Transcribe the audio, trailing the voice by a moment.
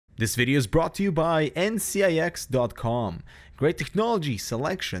This video is brought to you by ncix.com. Great technology,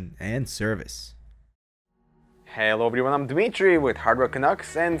 selection, and service. Hello everyone, I'm Dmitry with Hardware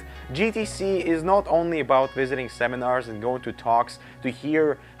Canucks, and GTC is not only about visiting seminars and going to talks to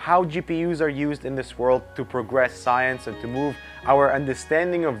hear how GPUs are used in this world to progress science and to move our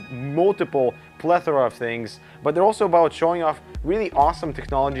understanding of multiple plethora of things, but they're also about showing off really awesome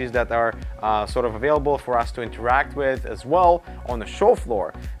technologies that are sort of available for us to interact with as well on the show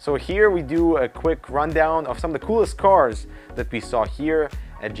floor. So here we do a quick rundown of some of the coolest cars that we saw here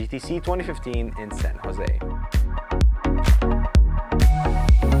at GTC 2015 in San Jose.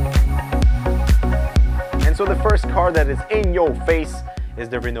 And so the first car that is in your face is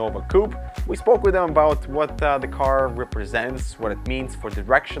the Renovo Coupe. We spoke with them about what the car represents, what it means for the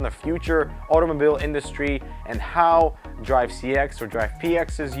direction of future automobile industry, and how Drive CX or Drive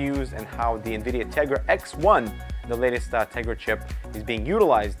PX is used, and how the NVIDIA Tegra X1, the latest Tegra chip, is being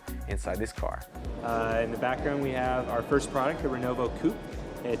utilized inside this car. In the background we have our first product, the Renovo Coupe.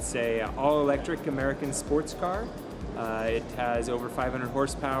 It's a all-electric American sports car. It has over 500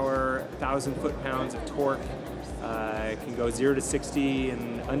 horsepower, 1,000 foot-pounds of torque. It can go 0 to 60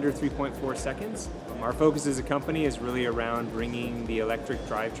 in under 3.4 seconds. Our focus as a company is really around bringing the electric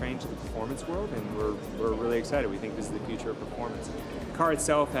drivetrain to the performance world, and we're really excited. We think this is the future of performance. The car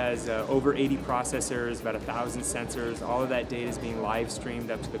itself has over 80 processors, about 1,000 sensors. All of that data is being live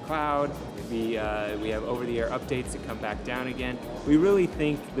streamed up to the cloud. We have over-the-air updates that come back down again. We really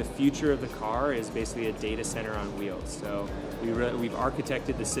think the future of the car is basically a data center on wheels. So we've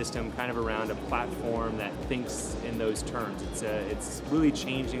architected the system kind of around a platform that thinks in those terms. It's really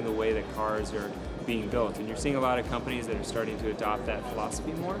changing the way that cars are being built, and you're seeing a lot of companies that are starting to adopt that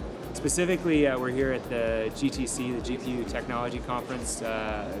philosophy more. Specifically, we're here at the GTC, the GPU Technology Conference,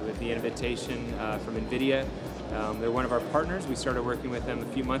 with the invitation from NVIDIA. They're one of our partners. We started working with them a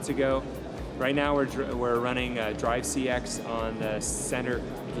few months ago. Right now we're running Drive CX on the center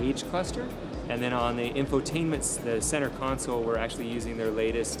gauge cluster, and then on the infotainment, the center console, we're actually using their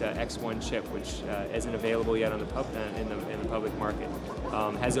latest X1 chip, which isn't available yet on in the public market.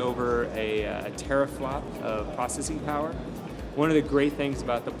 Has over a teraflop of processing power. One of the great things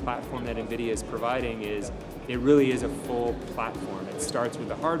about the platform that NVIDIA is providing is it really is a full platform. It starts with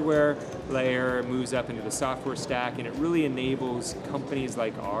the hardware layer, moves up into the software stack, and it really enables companies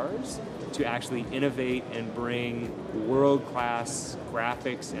like ours to actually innovate and bring world-class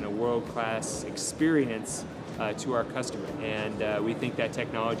graphics and a world-class experience to our customer. And we think that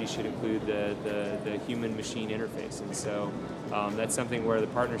technology should include the human-machine interface. And so that's something where the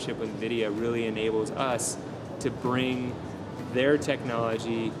partnership with NVIDIA really enables us to bring their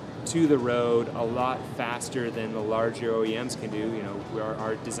technology to the road a lot faster than the larger OEMs can do. You know,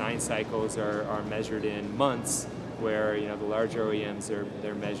 our design cycles are measured in months, where the larger OEMs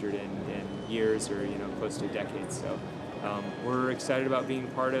they're measured in years or close to decades. So we're excited about being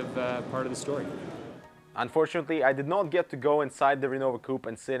part of the story. Unfortunately, I did not get to go inside the Renovo Coupe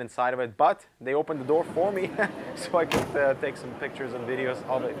and sit inside of it, but they opened the door for me so I could take some pictures and videos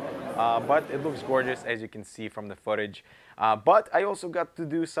of it. But it looks gorgeous, as you can see from the footage. But I also got to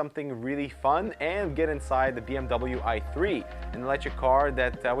do something really fun and get inside the BMW i3, an electric car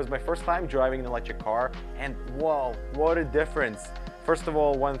that was my first time driving an electric car, and whoa, what a difference. First of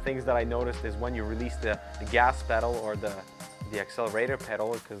all, one of the things that I noticed is when you release the gas pedal or the accelerator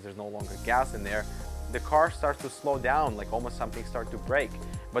pedal, because there's no longer gas in there, the car starts to slow down, like almost something starts to break.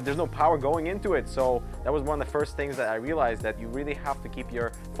 But there's no power going into it, so that was one of the first things that I realized, that you really have to keep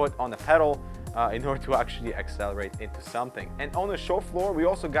your foot on the pedal in order to actually accelerate into something. And on the show floor, we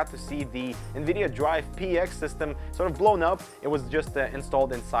also got to see the NVIDIA Drive PX system sort of blown up. It was just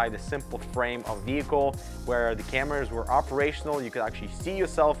installed inside a simple frame of vehicle where the cameras were operational. You could actually see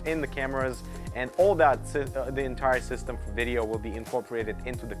yourself in the cameras, and all that, the entire system for video will be incorporated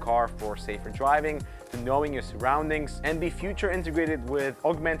into the car for safer driving, to knowing your surroundings, and be future integrated with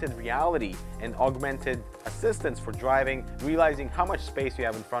augmented reality and augmented assistance for driving, realizing how much space you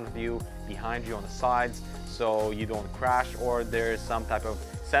have in front of you, behind you, on the sides, so you don't crash, or there's some type of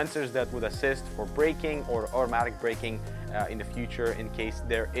sensors that would assist for braking or automatic braking in the future in case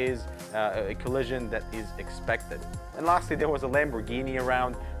there is a collision that is expected. And lastly, there was a Lamborghini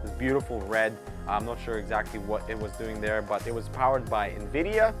around, this beautiful red. I'm not sure exactly what it was doing there, but it was powered by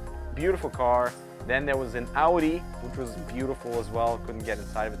NVIDIA. Beautiful car. Then there was an Audi, which was beautiful as well. Couldn't get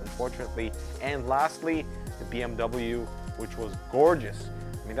inside of it, unfortunately. And lastly, the BMW, which was gorgeous.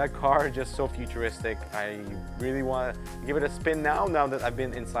 I mean, that car is just so futuristic. I really want to give it a spin now that I've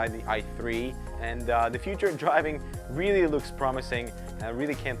been inside the i3. And the future of driving really looks promising. And I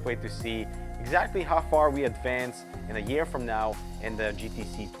really can't wait to see exactly how far we advance in a year from now in the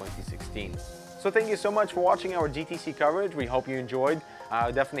GTC 2016. So thank you so much for watching our GTC coverage. We hope you enjoyed.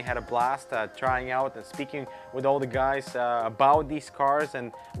 I definitely had a blast trying out and speaking with all the guys about these cars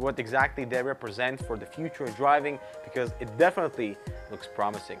and what exactly they represent for the future of driving, because it definitely looks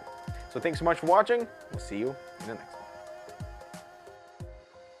promising. So thanks so much for watching. We'll see you in the next one.